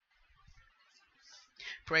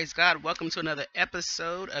Praise God. Welcome to another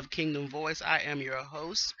episode of Kingdom Voice. I am your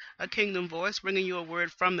host, a Kingdom Voice, bringing you a word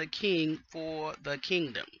from the King for the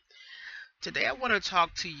kingdom. Today, I want to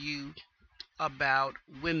talk to you about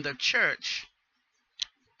when the church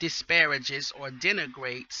disparages or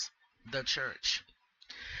denigrates the church.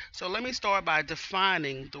 So, let me start by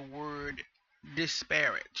defining the word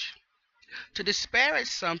disparage. To disparage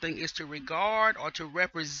something is to regard or to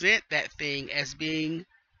represent that thing as being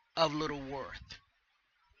of little worth.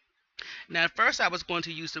 Now, at first, I was going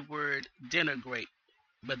to use the word denigrate,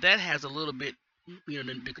 but that has a little bit,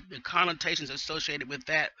 the connotations associated with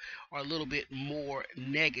that are a little bit more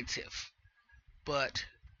negative. But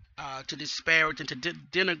to disparage and to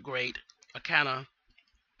denigrate are kind of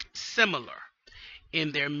similar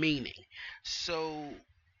in their meaning. So,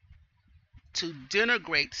 to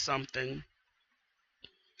denigrate something,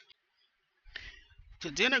 to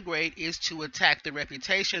denigrate is to attack the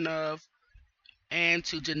reputation of and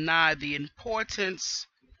to deny the importance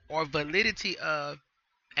or validity of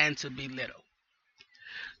and to belittle.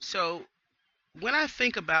 So when I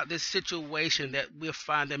think about this situation that we'll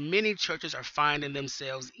find that many churches are finding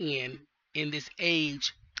themselves in this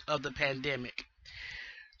age of the pandemic.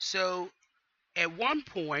 So at one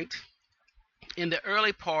point in the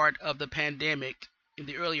early part of the pandemic, in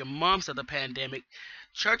the earlier months of the pandemic,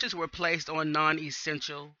 churches were placed on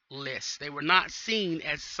non-essential lists. They were not seen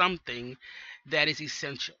as something that is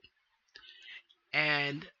essential.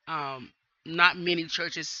 And not many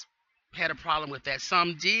churches had a problem with that.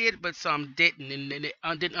 Some did, but some didn't, and they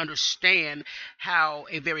didn't understand how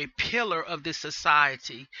a very pillar of this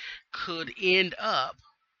society could end up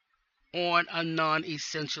on a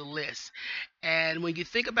non-essential list. And when you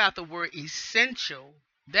think about the word essential,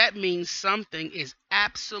 that means something is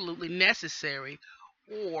absolutely necessary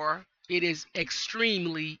or it is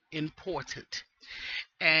extremely important.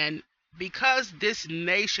 And because this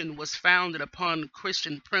nation was founded upon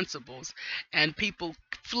Christian principles and people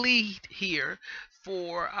flee here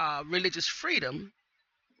for religious freedom,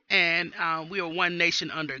 and we are one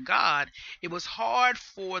nation under God, it was hard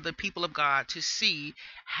for the people of God to see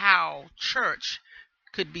how church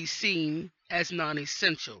could be seen as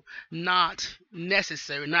non-essential, not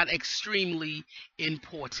necessary, not extremely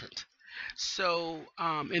important. So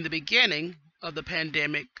in the beginning of the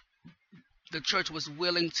pandemic, the church was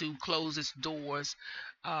willing to close its doors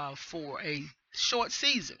for a short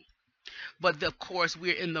season. But of course,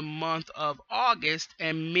 we're in the month of August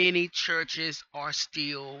and many churches are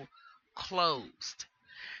still closed.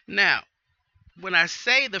 Now, when I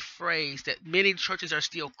say the phrase that many churches are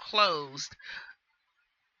still closed,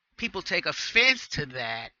 people take offense to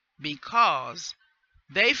that because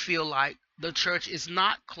they feel like the church is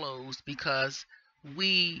not closed because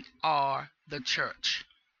we are the church.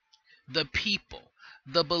 The people,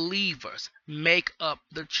 the believers make up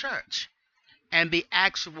the church. And the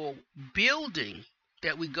actual building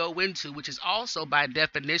that we go into, which is also by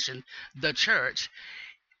definition the church,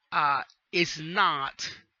 is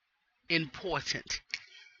not important.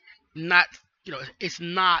 Not, it's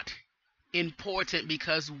not important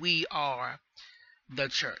because we are the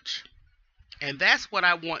church. And that's what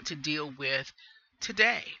I want to deal with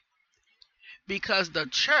today. Because the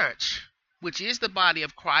church, which is the body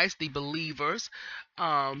of Christ, the believers,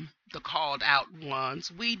 the called out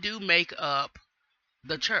ones, we do make up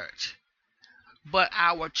the church. But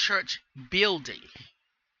our church building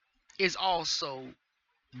is also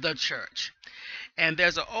the church. And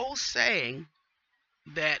there's an old saying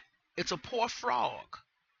that it's a poor frog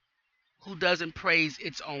who doesn't praise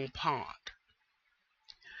its own pond.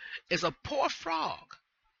 It's a poor frog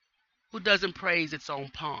who doesn't praise its own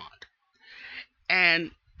pond.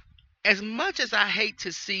 And as much as I hate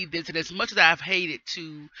to see this, and as much as I've hated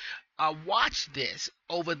to watch this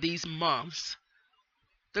over these months,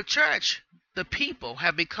 the church, the people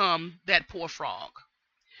have become that poor frog.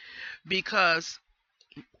 Because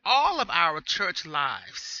all of our church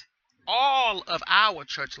lives,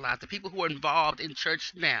 the people who are involved in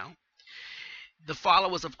church now, the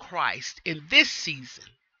followers of Christ in this season,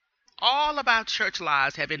 all of our church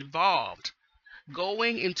lives have involved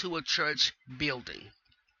going into a church building.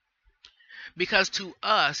 Because to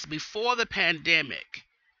us, before the pandemic,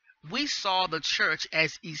 we saw the church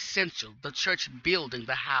as essential, the church building,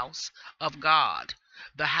 the house of God,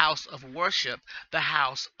 the house of worship, the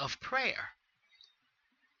house of prayer.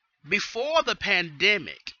 Before the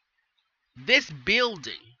pandemic, this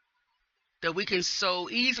building that we can so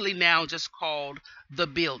easily now just call the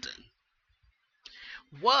building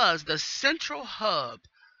was the central hub,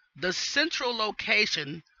 the central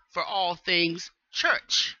location for all things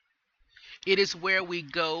church. It is where we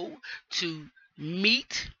go to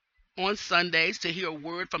meet on Sundays to hear a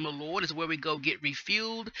word from the Lord. It's where we go get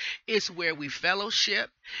refueled. It's where we fellowship.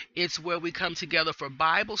 It's where we come together for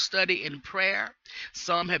Bible study and prayer.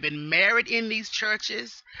 Some have been married in these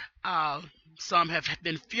churches. Uh, some have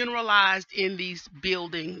been funeralized in these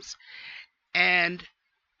buildings. And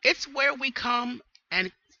it's where we come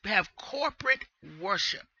and have corporate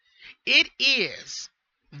worship. It is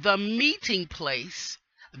the meeting place,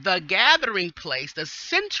 the gathering place, the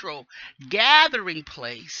central gathering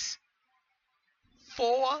place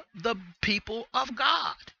for the people of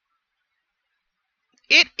God.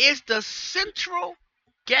 It is the central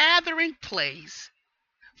gathering place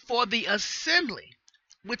for the assembly,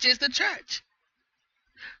 which is the church.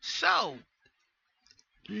 So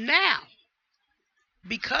now,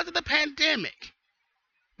 because of the pandemic,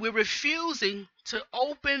 we're refusing to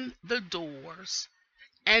open the doors,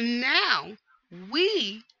 and now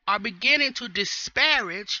we are beginning to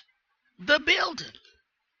disparage the building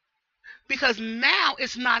because now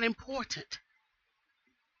it's not important.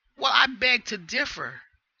 Well, I beg to differ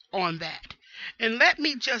on that. And let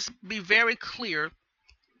me just be very clear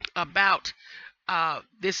about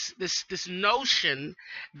this notion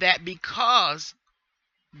that because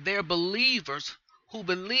they're believers who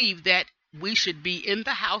believe that we should be in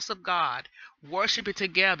the house of God, worshiping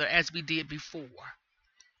together as we did before.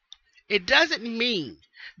 It doesn't mean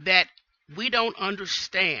that we don't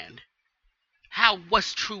understand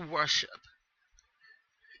what's true worship.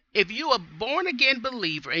 If you're a born again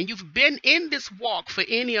believer and you've been in this walk for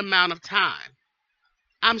any amount of time,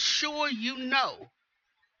 I'm sure you know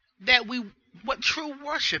that what true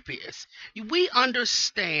worship is. We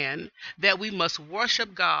understand that we must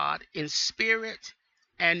worship God in spirit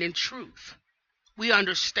and in truth. We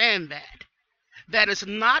understand that. That is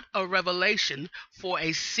not a revelation for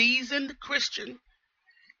a seasoned Christian,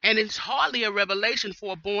 and it's hardly a revelation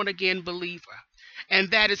for a born-again believer.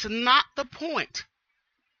 And that is not the point.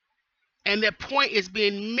 And that point is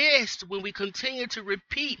being missed when we continue to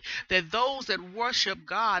repeat that those that worship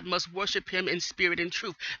God must worship him in spirit and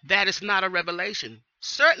truth. That is not a revelation.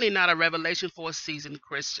 Certainly not a revelation for a seasoned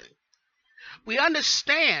Christian. We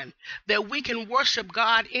understand that we can worship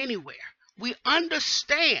God anywhere. We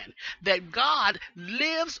understand that God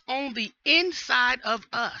lives on the inside of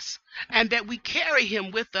us and that we carry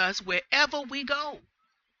him with us wherever we go.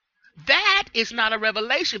 That is not a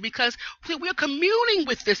revelation because we're communing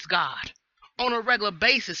with this God on a regular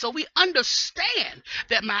basis. So we understand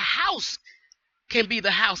that my house can be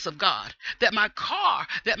the house of God, that my car,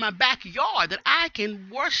 that my backyard, that I can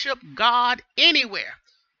worship God anywhere.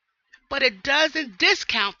 But it doesn't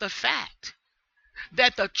discount the fact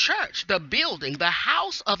that the church, the building, the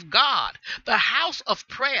house of God, the house of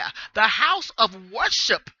prayer, the house of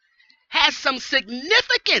worship has some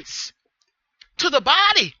significance to the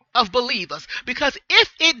body of believers. Because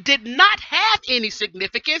if it did not have any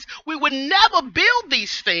significance, we would never build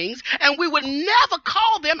these things and we would never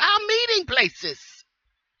call them our meeting places.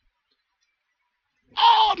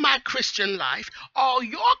 All my Christian life, all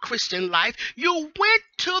your Christian life, you went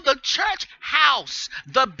to the church house,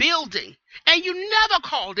 the building, and you never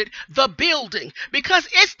called it the building because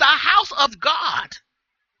it's the house of God.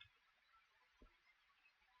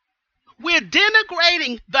 We're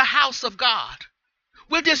denigrating the house of God.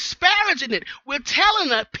 We're disparaging it. We're telling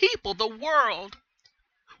the people, the world,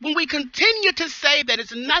 when we continue to say that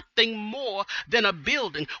it's nothing more than a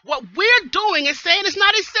building, what we're doing is saying it's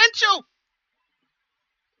not essential.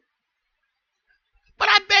 But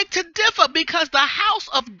I beg to differ because the house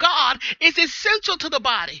of God is essential to the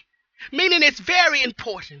body, meaning it's very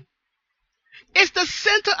important. It's the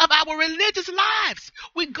center of our religious lives.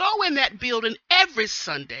 We go in that building every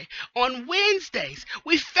Sunday. On Wednesdays,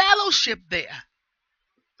 we fellowship there.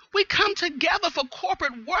 We come together for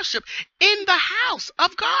corporate worship in the house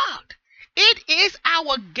of God. It is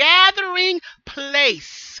our gathering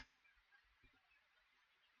place.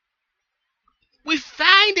 We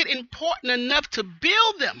find it important enough to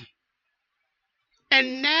build them.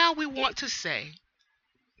 And now we want to say,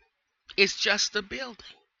 it's just a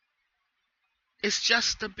building. It's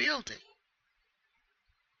just a building.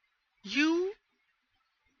 You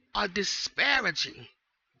are disparaging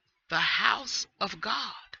the house of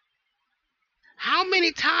God. How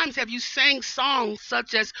many times have you sang songs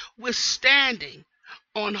such as "We're standing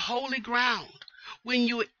on holy ground" when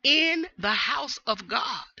you're in the house of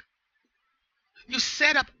God? You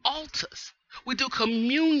set up altars. We do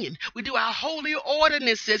communion. We do our holy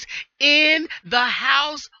ordinances in the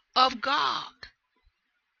house of God.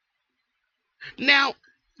 Now,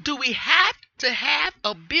 do we have to have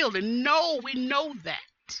a building? No, we know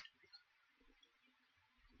that.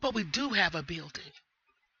 But we do have a building.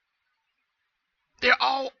 They're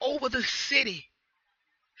all over the city.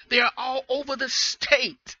 They're all over the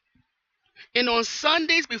state. And on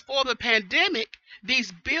Sundays before the pandemic,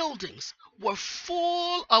 these buildings were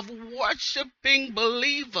full of worshiping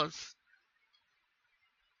believers.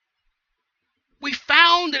 We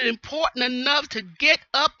found it important enough to get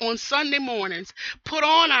up on Sunday mornings, put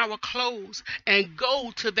on our clothes, and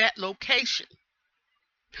go to that location,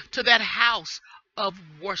 to that house of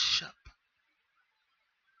worship.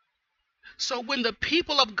 So when the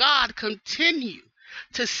people of God continue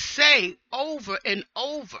to say over and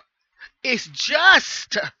over, it's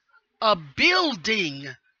just a building,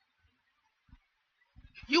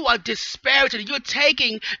 you are disparaging, you're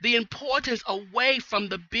taking the importance away from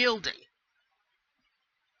the building.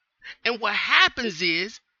 And what happens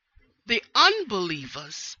is the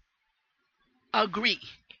unbelievers agree.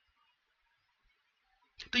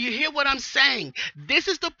 Do you hear what I'm saying? This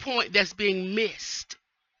is the point that's being missed.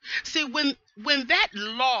 See, when that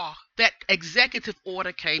law, that executive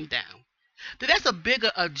order came down, there's a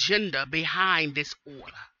bigger agenda behind this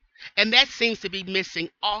order. And that seems to be missing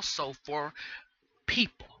also for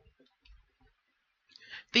people.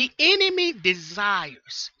 The enemy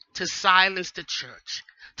desires to silence the church,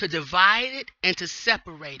 to divide it and to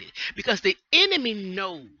separate it, because the enemy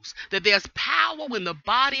knows that there's power when the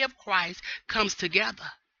body of Christ comes together,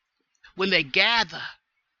 when they gather,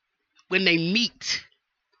 when they meet.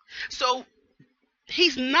 So he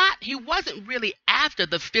wasn't really after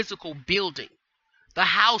the physical building, the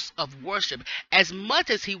house of worship, as much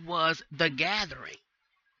as he was the gathering.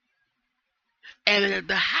 And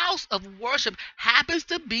the house of worship happens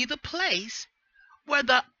to be the place where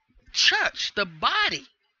the church, the body,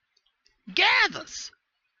 gathers.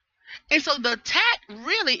 And so the attack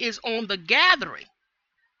really is on the gathering,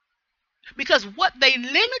 because what they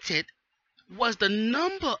limited was the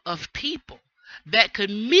number of people that could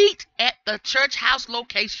meet at the church house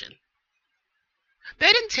location.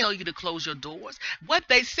 They didn't tell you to close your doors. What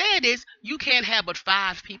they said is you can't have but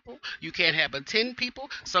 5 people. You can't have but 10 people.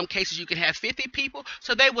 Some cases you can have 50 people.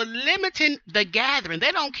 So they were limiting the gathering.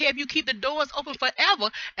 They don't care if you keep the doors open forever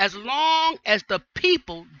as long as the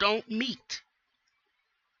people don't meet.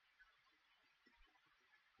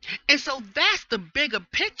 And so that's the bigger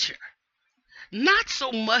picture. Not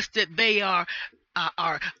so much that they are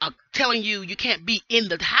telling you can't be in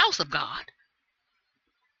the house of God.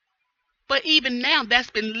 But even now, that's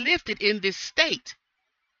been lifted in this state.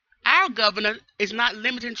 Our governor is not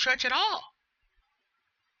limiting church at all.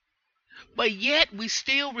 But yet we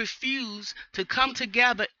still refuse to come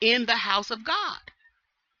together in the house of God.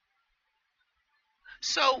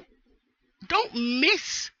 So don't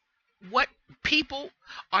miss what people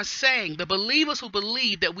are saying, the believers who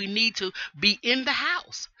believe that we need to be in the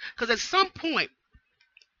house. Because at some point,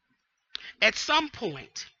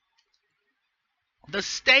 the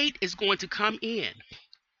state is going to come in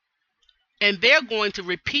and they're going to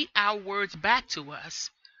repeat our words back to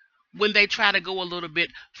us when they try to go a little bit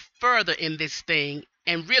further in this thing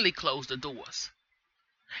and really close the doors.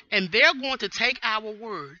 And they're going to take our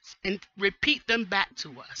words and repeat them back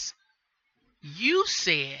to us. You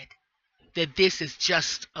said that this is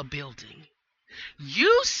just a building.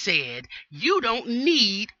 You said you don't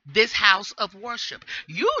need this house of worship.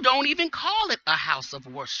 You don't even call it a house of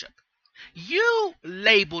worship. You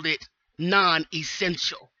labeled it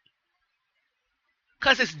non-essential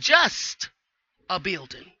because it's just a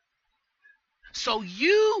building. So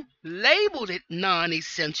you labeled it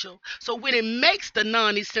non-essential. So when it makes the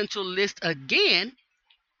non-essential list again,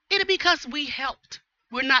 it'll be because we helped.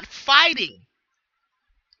 We're not fighting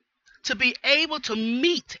to be able to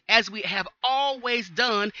meet as we have always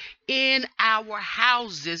done in our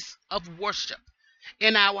houses of worship,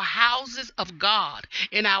 in our houses of God,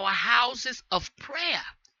 in our houses of prayer.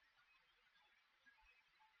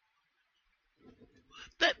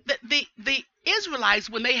 The Israelites,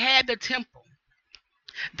 when they had the temple,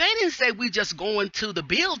 they didn't say we just going to the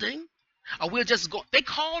building or we're just going. They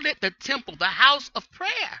called it the temple, the house of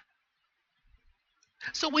prayer.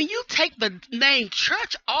 So when you take the name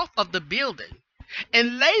church off of the building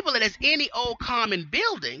and label it as any old common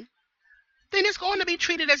building, then it's going to be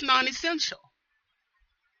treated as non-essential.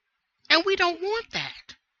 And we don't want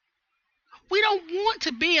that. We don't want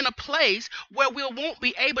to be in a place where we won't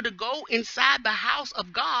be able to go inside the house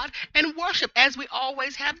of God and worship as we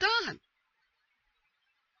always have done.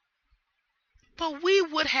 But we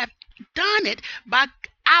would have done it by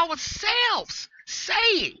ourselves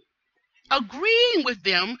saying, agreeing with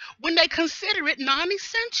them when they consider it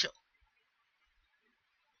non-essential.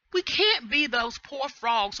 We can't be those poor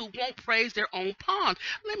frogs who won't praise their own pond.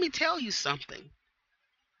 Let me tell you something.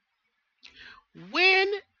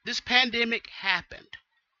 When this pandemic happened,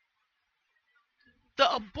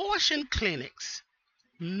 the abortion clinics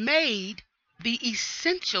made the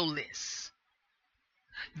essential list.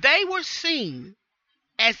 They were seen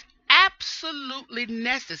as absolutely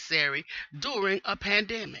necessary during a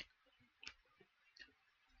pandemic.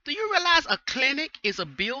 Do you realize a clinic is a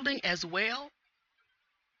building as well?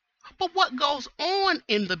 But what goes on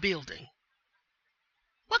in the building?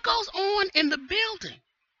 What goes on in the building?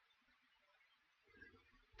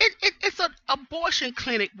 It's an abortion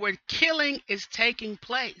clinic where killing is taking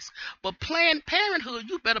place. But Planned Parenthood,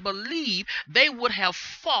 you better believe they would have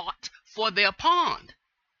fought for their pond.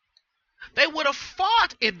 They would have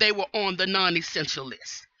fought if they were on the non-essential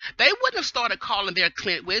list. They wouldn't have started calling their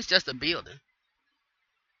clinic, well, it's just a building.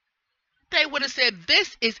 They would have said,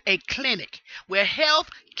 this is a clinic where health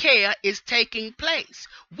care is taking place.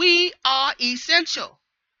 We are essential,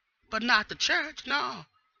 but not the church. No.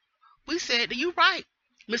 We said, you're right,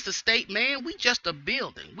 Mr. State Man, we just a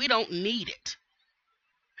building. We don't need it.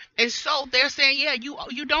 And so they're saying, yeah,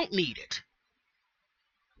 you don't need it.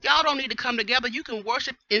 Y'all don't need to come together. You can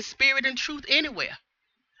worship in spirit and truth anywhere.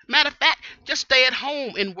 Matter of fact, just stay at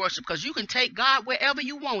home and worship, because you can take God wherever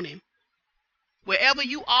you want him. Wherever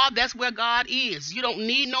you are, that's where God is. You don't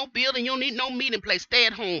need no building. You don't need no meeting place. Stay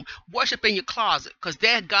at home. Worship in your closet, because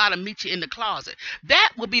there God will meet you in the closet.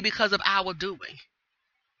 That will be because of our doing.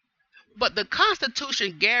 But the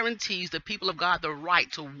Constitution guarantees the people of God the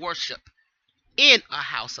right to worship in a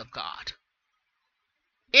house of God,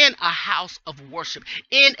 in a house of worship,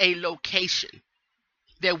 in a location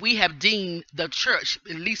that we have deemed the church,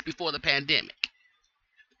 at least before the pandemic.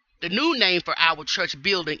 The new name for our church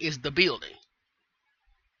building is the building.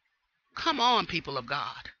 Come on, people of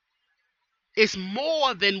God. It's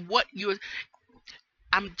more than what you're...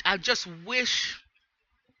 I just wish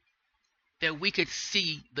that we could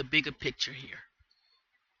see the bigger picture here.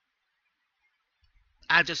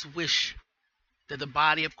 I just wish that the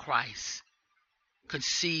body of Christ could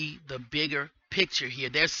see the bigger picture here.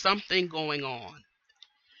 There's something going on.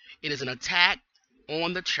 It is an attack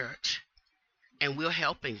on the church, and we're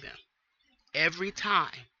helping them. Every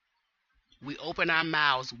time we open our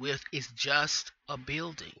mouths with, it's just a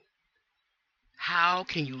building. How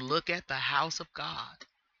can you look at the house of God,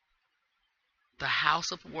 the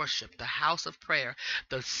house of worship, the house of prayer,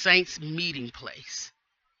 the saints' meeting place,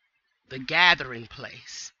 the gathering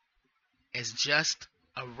place, as just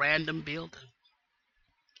a random building?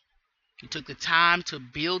 You took the time to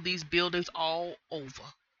build these buildings all over.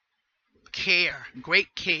 Care,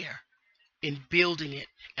 great care in building it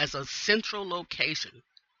as a central location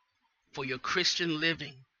for your Christian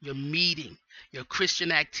living, your meeting, your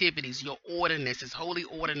Christian activities, your ordinances, holy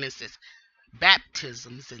ordinances,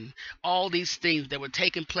 baptisms, and all these things that were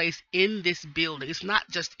taking place in this building. It's not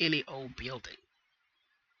just any old building.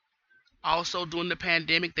 Also, during the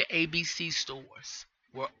pandemic, the ABC stores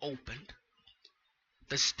were opened.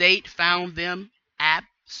 The state found them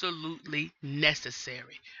absolutely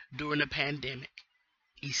necessary during the pandemic.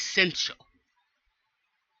 Essential.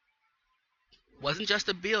 Wasn't just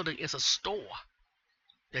a building, it's a store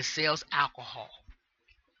that sells alcohol.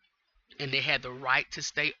 And they had the right to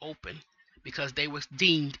stay open because they were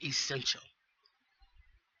deemed essential.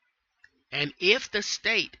 And if the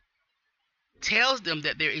state tells them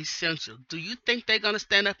that they're essential, do you think they're going to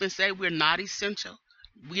stand up and say we're not essential?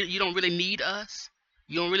 You don't really need us?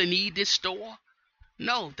 You don't really need this store?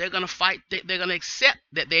 No, they're going to fight. They're going to accept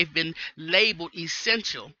that they've been labeled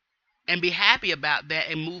essential and be happy about that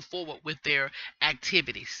and move forward with their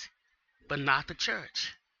activities. But not the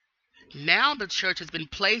church. Now the church has been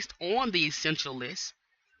placed on the essential list,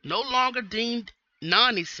 no longer deemed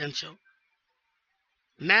non-essential.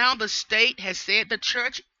 Now the state has said the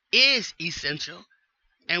church is essential,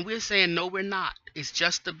 and we're saying no, we're not. It's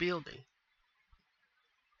just a building.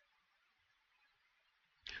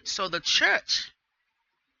 So the church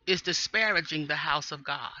is disparaging the house of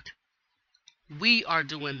God. We are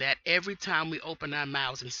doing that every time we open our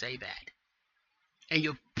mouths and say that. And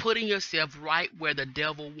you're putting yourself right where the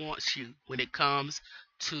devil wants you when it comes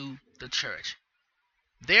to the church.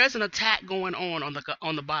 There's an attack going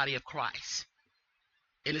on the body of Christ.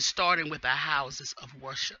 And it's starting with our houses of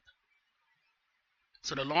worship.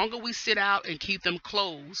 So the longer we sit out and keep them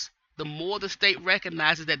closed, the more the state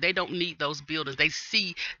recognizes that they don't need those buildings.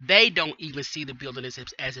 They don't even see the building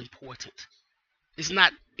as important. It's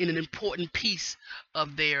not in an important piece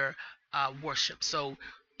of their worship. So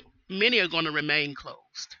many are going to remain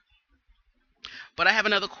closed. But I have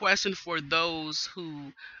another question for those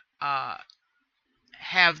who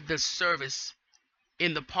have the service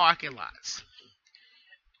in the parking lots.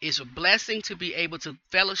 It's a blessing to be able to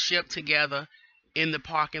fellowship together in the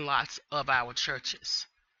parking lots of our churches.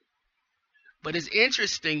 But it's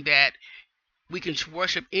interesting that we can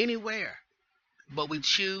worship anywhere, but we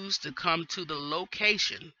choose to come to the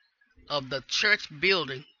location of the church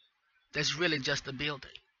building that's really just a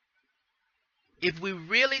building. If we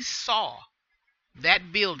really saw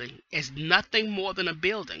that building as nothing more than a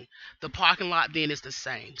building, the parking lot then is the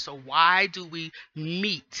same. So why do we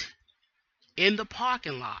meet in the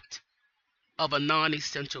parking lot of a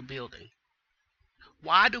non-essential building?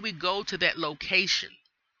 Why do we go to that location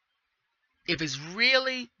if it's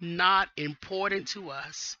really not important to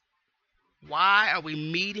us? Why are we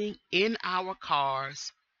meeting in our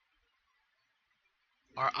cars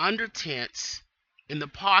or under tents in the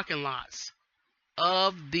parking lots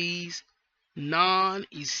of these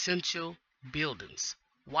non-essential buildings?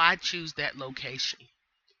 Why choose that location?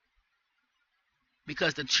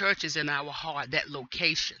 Because the church is in our heart, that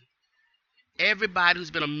location. Everybody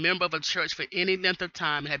who's been a member of a church for any length of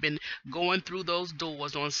time have been going through those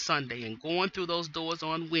doors on Sunday and going through those doors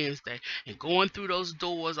on Wednesday and going through those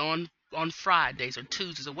doors on Fridays or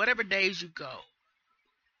Tuesdays or whatever days you go.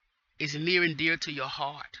 Is near and dear to your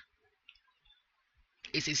heart.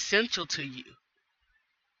 It's essential to you.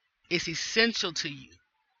 It's essential to you.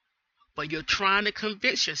 But you're trying to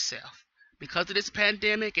convince yourself because of this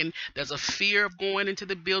pandemic, and there's a fear of going into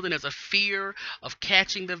the building. There's a fear of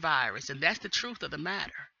catching the virus. And that's the truth of the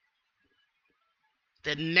matter.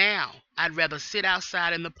 That now I'd rather sit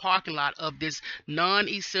outside in the parking lot of this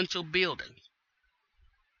non-essential building.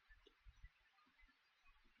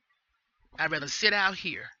 I'd rather sit out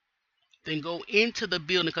here than go into the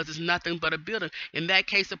building because it's nothing but a building. In that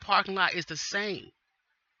case, the parking lot is the same.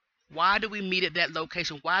 Why do we meet at that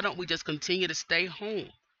location? Why don't we just continue to stay home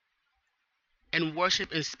and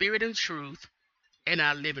worship in spirit and truth in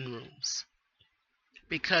our living rooms?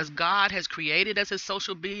 Because God has created us as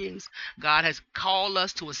social beings. God has called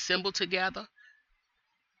us to assemble together.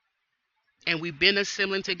 And we've been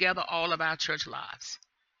assembling together all of our church lives.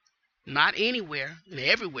 Not anywhere and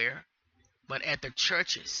everywhere, but at the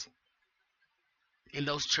churches, in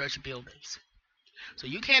those church buildings. So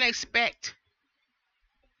you can't expect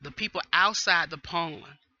the people outside the pond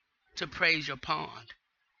to praise your pond.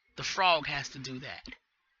 The frog has to do that.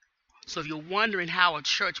 So if you're wondering how a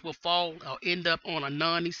church will fall or end up on a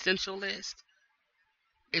non-essential list,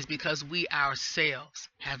 it's because we ourselves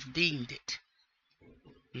have deemed it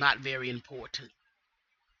not very important.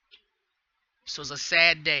 So it's a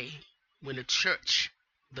sad day when the church,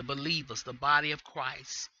 the believers, the body of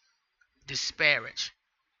Christ, disparage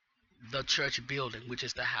the church building, which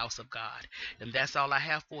is the house of God. And that's all I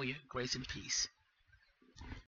have for you. Grace and peace.